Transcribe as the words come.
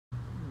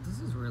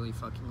really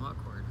fucking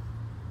awkward.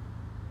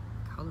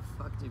 How the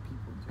fuck do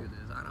people do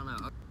this? I don't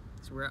know.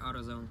 So we're at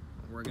AutoZone.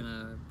 We're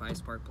gonna buy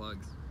spark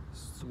plugs,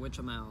 switch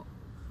them out.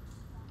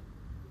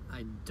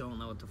 I don't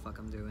know what the fuck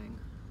I'm doing,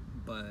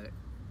 but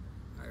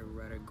I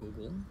read a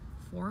Google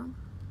forum,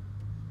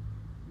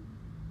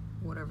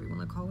 whatever you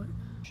want to call it.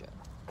 Shit.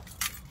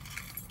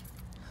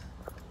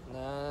 And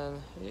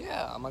then,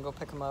 yeah, I'm gonna go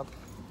pick them up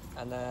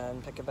and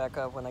then pick it back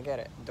up when I get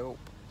it. Dope.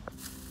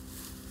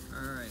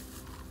 Alright.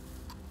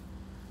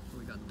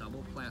 We got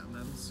double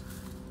platinums.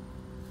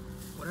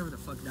 Whatever the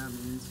fuck that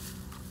means.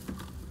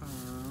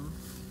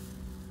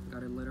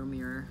 Got a little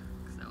mirror,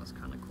 because that was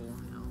kind of cool,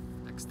 you know.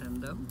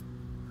 Extendo.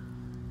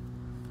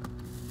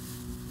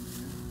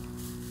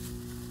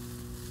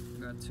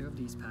 Got 2 of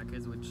these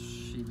packets, which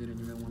she didn't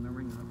even want to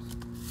ring up.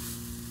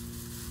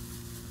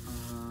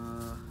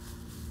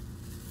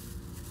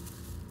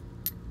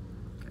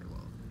 Okay,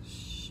 well,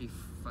 she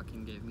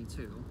fucking gave me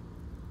 2,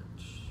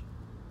 which,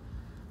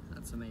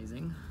 that's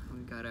amazing.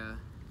 We got a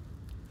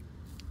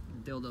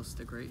dildo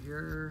stick right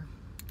here.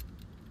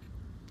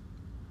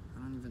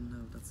 I don't even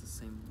know if that's the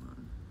same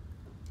one.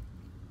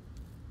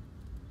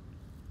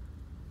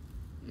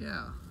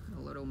 Yeah, a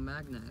little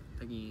magnet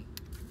thingy.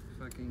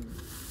 Fucking.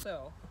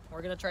 So,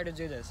 we're gonna try to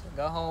do this.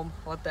 Go home,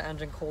 let the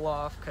engine cool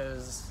off,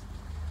 because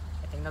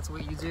I think that's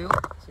what you do,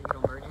 so you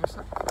don't burn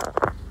yourself.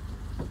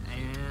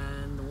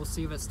 And we'll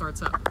see if it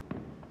starts up.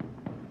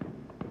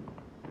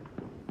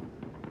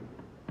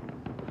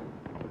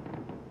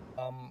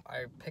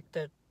 I picked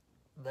it.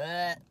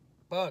 That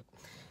book.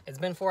 It's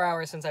been 4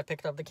 hours since I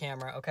picked up the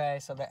camera, okay?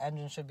 So the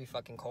engine should be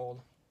fucking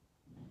cold.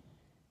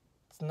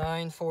 It's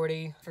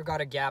 9:40.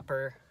 Forgot a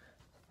gapper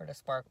for the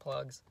spark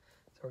plugs.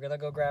 So we're gonna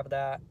go grab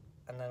that,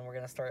 and then we're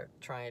gonna start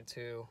trying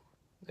to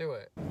do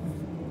it.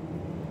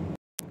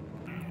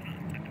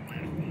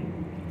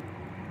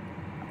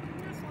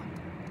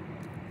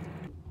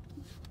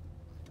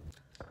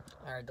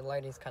 Alright, the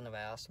lighting's kind of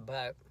ass,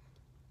 but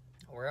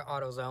we're at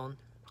AutoZone.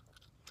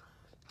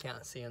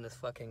 Can't see in this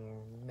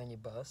fucking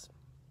minibus.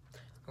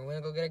 I'm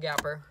gonna go get a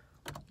gapper,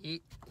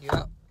 eat,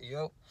 yup,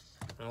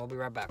 and we'll be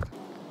right back.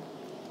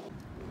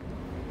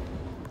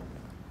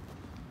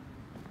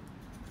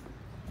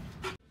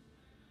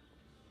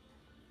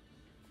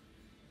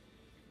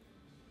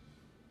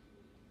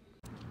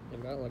 They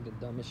got like the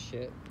dumbest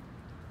shit.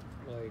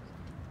 Like,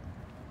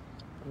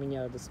 I mean,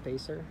 yeah, the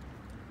spacer.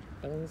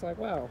 But then it's like,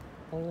 wow,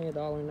 only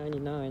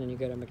 $1.99 and you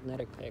get a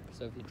magnetic pick.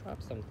 So if you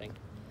drop something,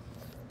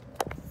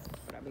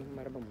 bada bing,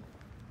 bada boom,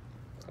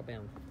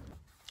 kabam.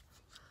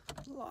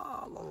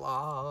 La la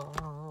la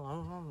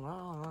la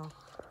la.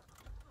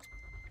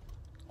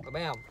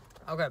 Bam.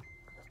 Okay.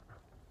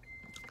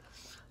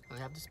 We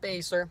have the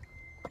spacer.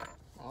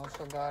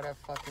 Also got a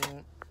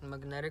fucking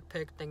magnetic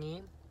pick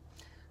thingy.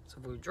 So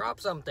if we drop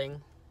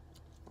something,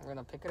 we're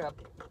gonna pick it up.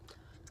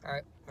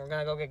 Alright, we're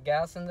gonna go get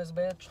gas in this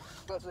bitch.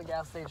 Go to the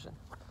gas station.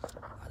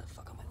 Why the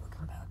fuck am I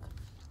looking back?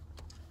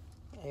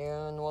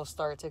 And we'll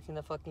start taking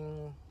the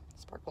fucking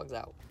spark plugs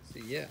out. So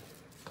yeah.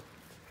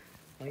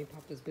 Let me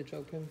pop this bitch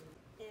open.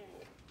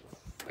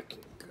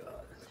 Fucking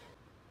god.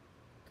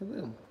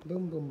 Kaboom.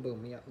 Boom, boom,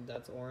 boom. Yeah,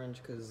 that's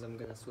orange because I'm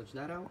gonna switch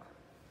that out.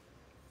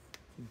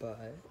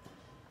 But,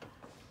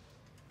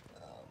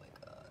 oh my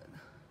god.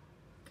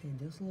 Okay,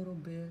 this little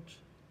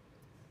bitch.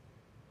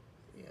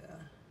 Yeah,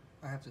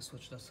 I have to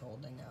switch this whole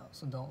thing out,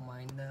 so don't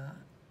mind that.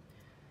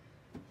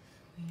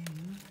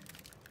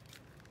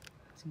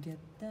 To get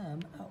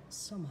them out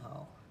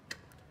somehow.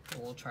 But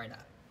we'll try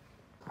that.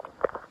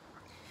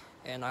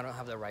 And I don't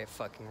have the right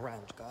fucking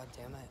wrench, god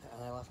damn it.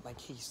 And I left my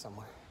keys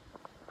somewhere.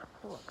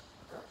 Look.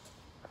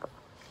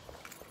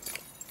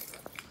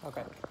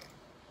 Okay.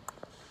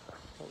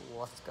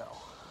 Let's go.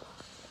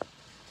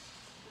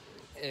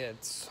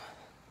 It's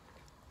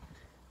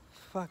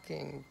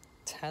fucking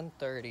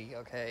 10:30,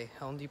 okay?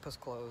 Home Depot's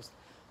closed.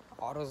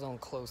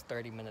 AutoZone closed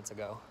 30 minutes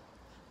ago.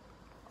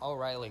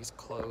 O'Reilly's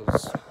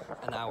closed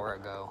an hour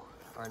ago,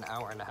 or an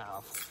hour and a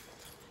half.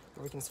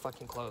 Everything's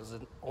fucking closed.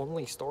 The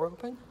only store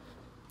open?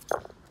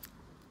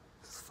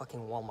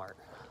 Fucking Walmart.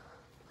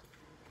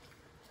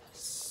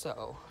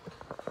 So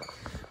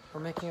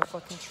we're making a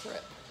fucking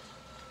trip.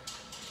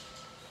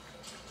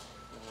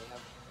 And we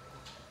have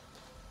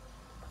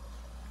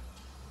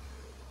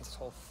this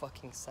whole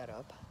fucking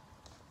setup.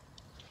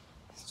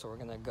 So we're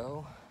gonna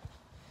go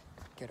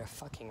get a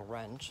fucking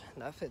wrench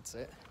that fits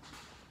it,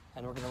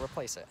 and we're gonna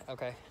replace it,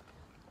 okay?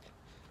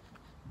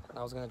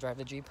 I was gonna drive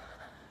the Jeep,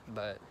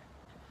 but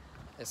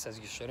it says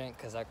you shouldn't,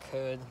 because I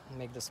could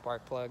make the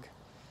spark plug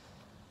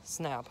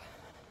snap.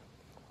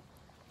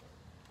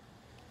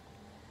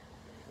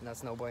 And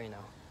that's no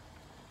bueno.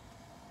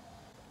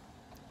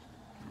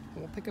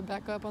 We'll pick it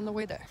back up on the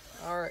way there.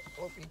 Alright,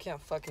 well, you can't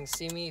fucking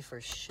see me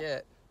for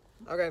shit.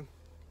 Okay,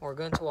 we're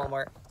going to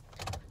Walmart.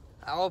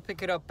 I'll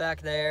pick it up back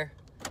there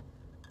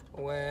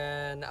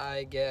when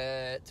I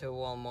get to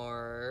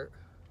Walmart.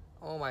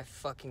 Oh my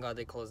fucking god,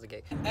 they closed the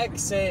gate.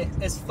 Exit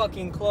is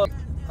fucking closed.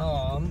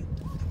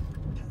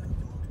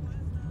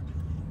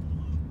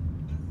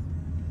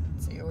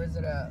 Let's see, where's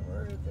it at?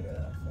 Where is it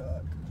at?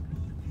 Fuck.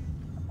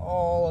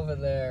 All over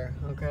there,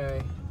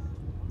 okay?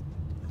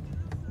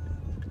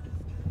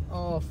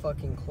 All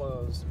fucking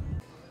closed.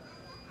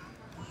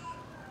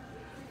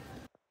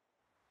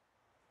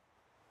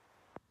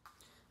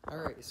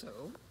 Alright,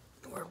 so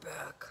we're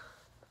back.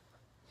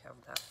 We have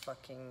that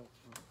fucking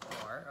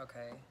bar,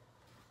 okay?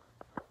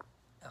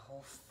 A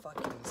whole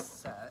fucking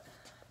set.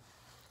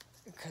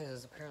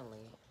 Because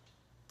apparently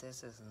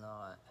this is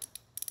not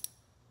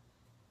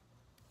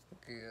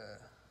good.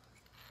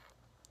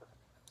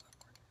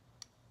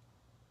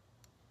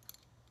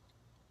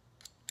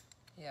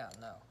 Yeah,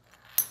 no.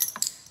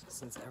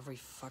 Since every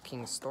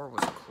fucking store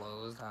was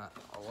closed at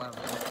 11,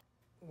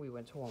 we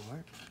went to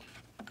Walmart.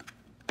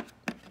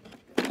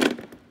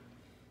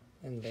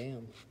 And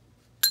bam.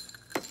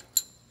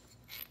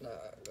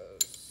 That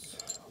goes,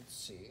 let's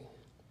see.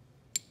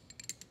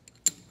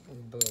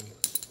 And boom.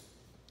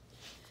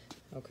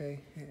 Okay,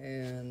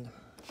 and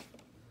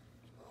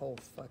whole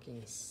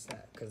fucking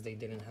set, because they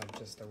didn't have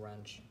just a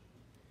wrench.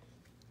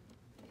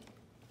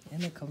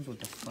 And it comes with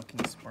the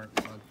fucking spark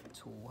plug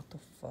tool. What the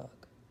fuck?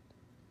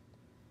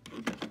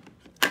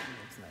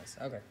 It's nice.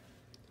 Okay,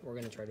 we're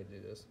gonna try to do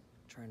this.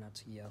 Try not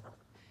to yell,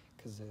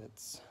 because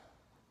it's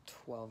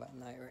 12 at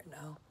night right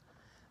now.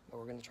 But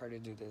we're gonna try to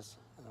do this,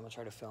 and I'm gonna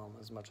try to film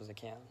as much as I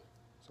can.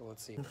 So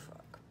let's see.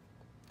 Fuck.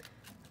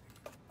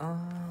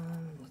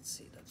 Let's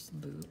see, that's the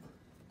boot.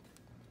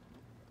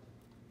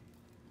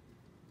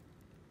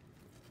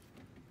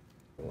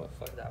 Well,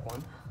 fuck that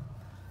one.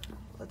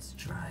 Let's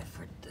try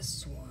for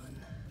this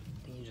one.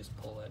 I think you just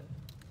pull it.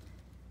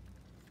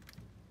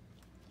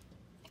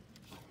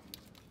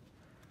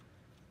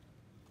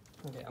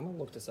 Okay, I'm gonna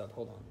look this up.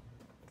 Hold on.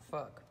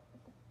 Fuck.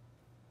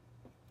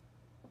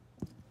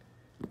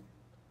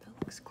 That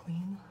looks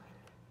clean.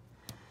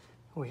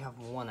 We have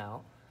one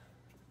out.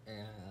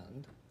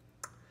 And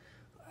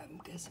I'm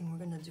guessing we're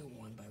gonna do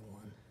one by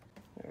one.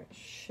 Alright,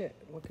 shit,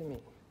 look at me.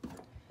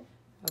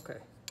 Okay.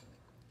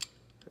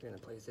 We're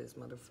gonna place this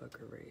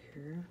motherfucker right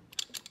here.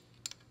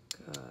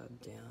 God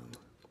damn.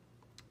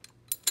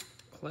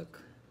 Click.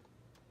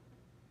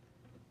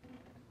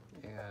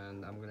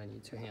 And I'm gonna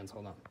need 2 hands,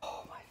 hold on.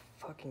 Oh my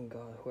fucking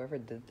god, whoever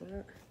did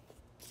that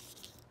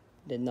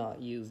did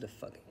not use the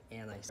fucking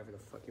anti, whatever the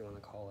fuck you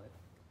wanna call it.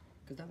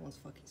 Cause that one's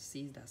fucking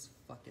seized as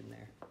fuck in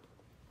there.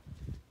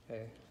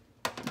 Okay.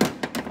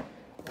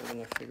 I'm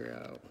gonna figure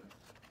out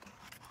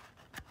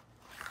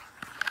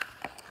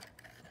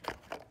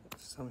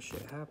if some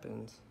shit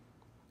happens.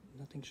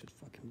 Nothing should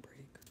fucking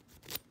break.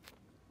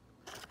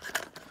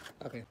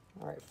 Okay.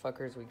 Alright,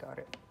 fuckers, we got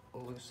it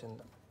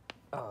loosened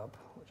up,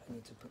 which I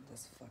need to put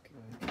this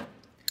fucking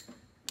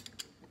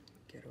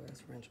ghetto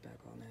ass wrench back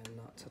on and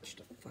not touch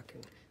the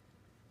fucking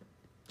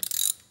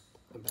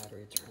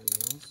battery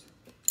terminals.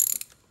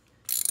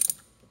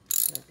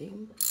 That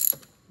beam,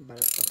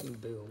 bada fucking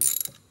boom.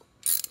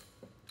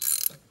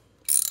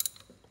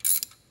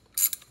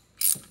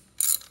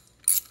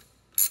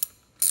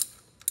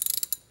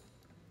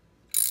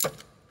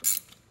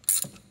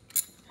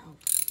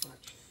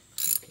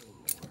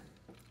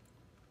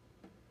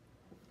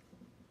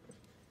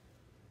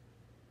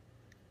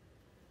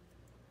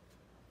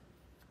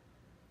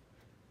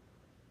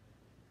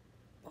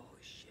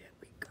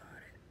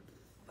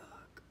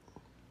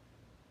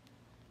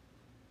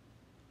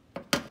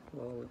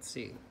 Well, let's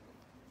see.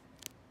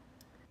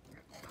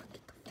 Get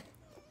the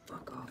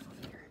fuck off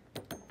of here.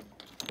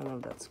 I don't know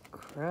if that's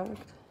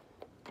cracked.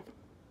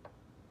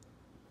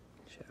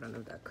 Shit, I don't know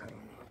if that cut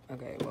on.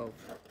 Okay, well.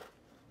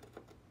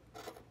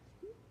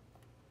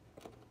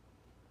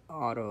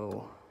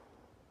 Auto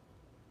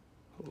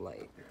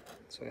light.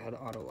 So it had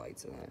auto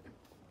lights in it.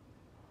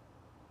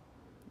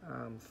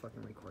 I'm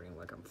fucking recording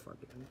like I'm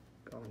fucking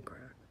going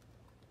crack.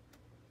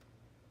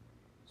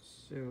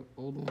 So,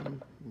 old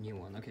one, new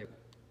one. Okay.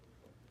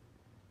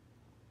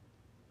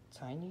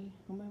 Tiny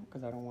amount,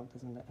 because I don't want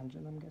this in the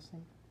engine, I'm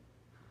guessing.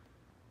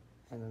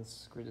 And then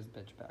screw this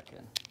bitch back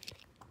in.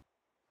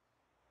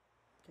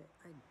 Okay,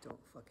 I don't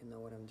fucking know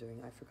what I'm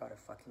doing. I forgot a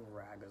fucking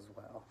rag as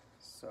well.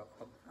 So,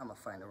 I'm gonna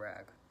find a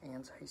rag.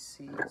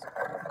 Anti-seize.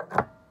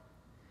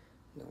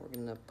 Then we're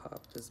gonna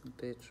pop this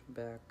bitch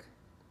back.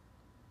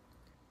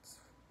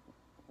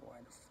 Why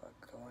the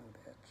fuck going,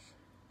 bitch?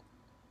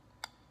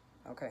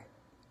 Okay,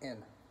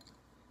 in.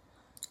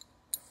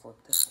 Flip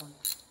this one.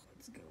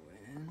 Let's go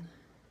in.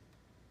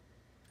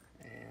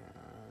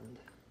 And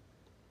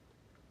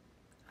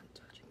I'm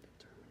touching the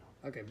terminal.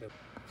 Okay, boom.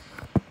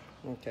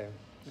 Okay,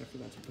 I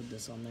forgot to put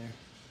this on there.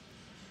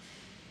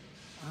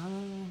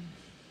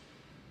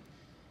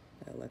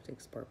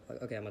 Electric spark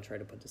plug. Okay, I'm gonna try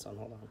to put this on.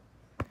 Hold on.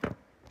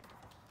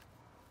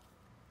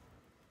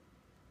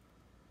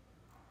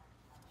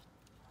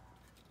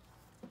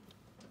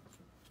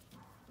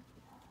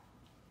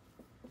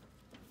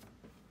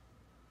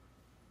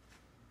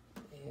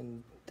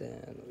 And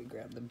then we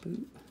grab the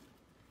boot.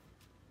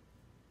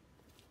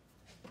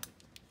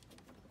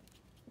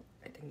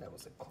 I think that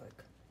was a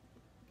click.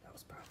 That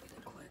was probably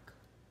the click.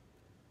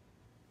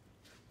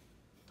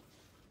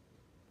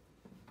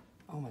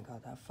 Oh my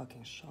god, that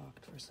fucking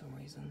shocked for some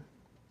reason.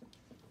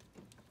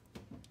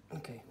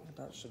 Okay, well,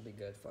 that should be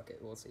good. Fuck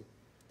it, we'll see.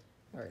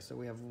 Alright, so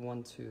we have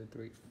 1, 2,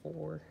 3,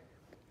 4.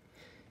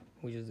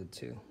 We just did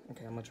 2.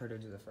 Okay, I'm gonna try to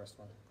do the first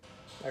one.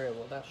 Alright,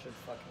 well that should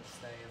fucking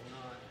stay. If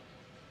not,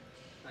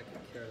 I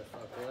could care the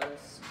fuck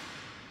less.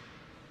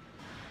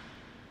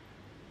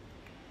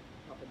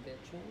 Pop a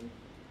bitch in.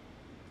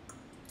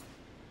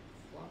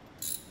 Flop.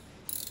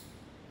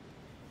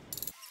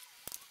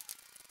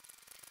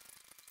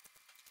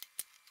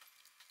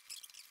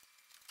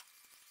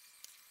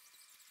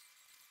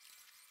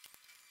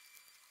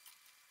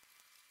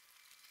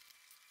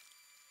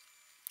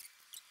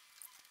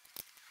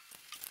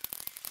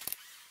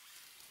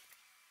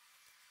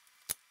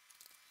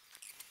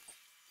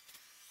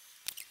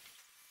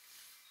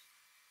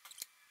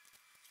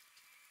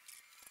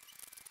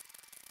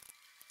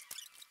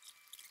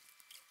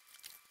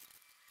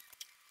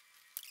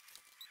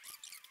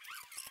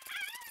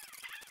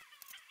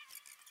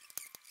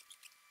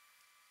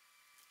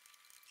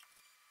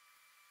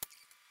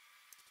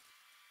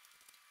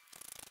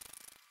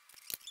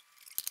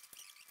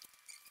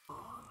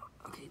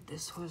 Okay,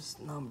 this was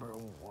number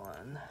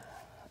 1,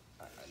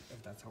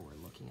 if that's how we're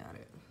looking at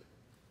it.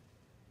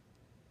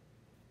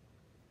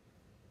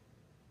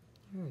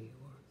 There you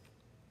are.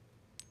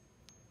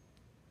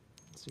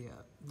 So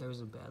yeah,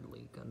 there's a bad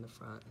leak on the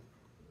front.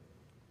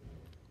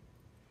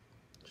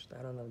 Just,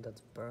 I don't know if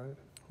that's burnt,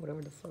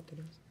 whatever the fuck it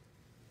is.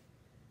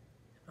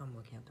 I'm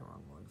looking at the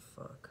wrong one,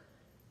 fuck.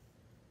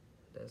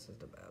 This is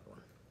the bad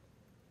one.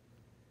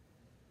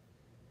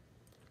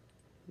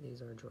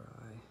 These are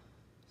dry.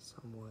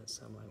 Somewhat,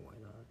 semi, why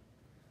not?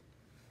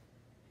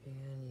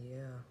 And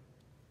yeah.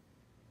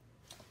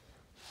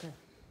 Okay,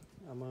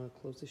 I'm gonna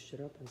close this shit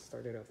up and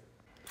start it up.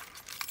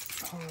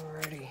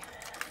 Alrighty.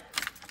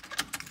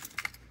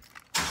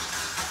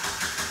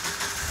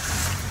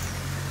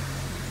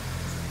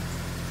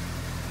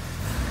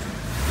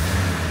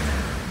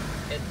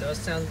 It does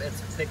sound,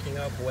 it's picking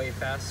up way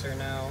faster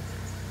now,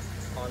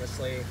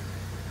 honestly.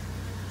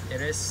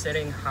 It is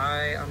sitting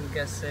high, I'm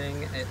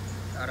guessing.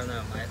 I don't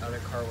know, my other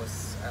car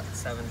was at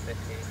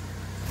 750.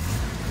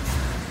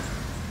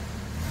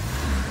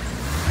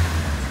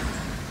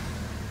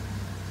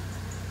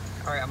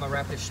 Alright, I'm gonna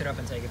wrap this shit up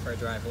and take it for a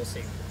drive, we'll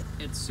see.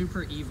 It's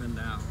super evened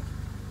out.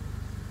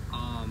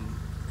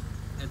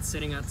 It's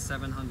sitting at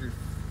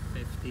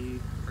 750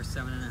 or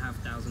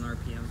 7,500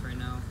 RPMs right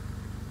now.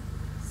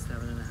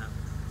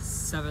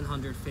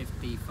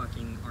 750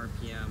 fucking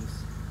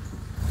RPMs.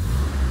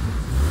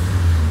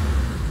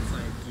 It's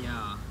like,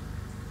 yeah.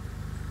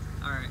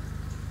 Alright,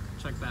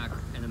 check back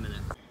in a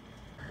minute.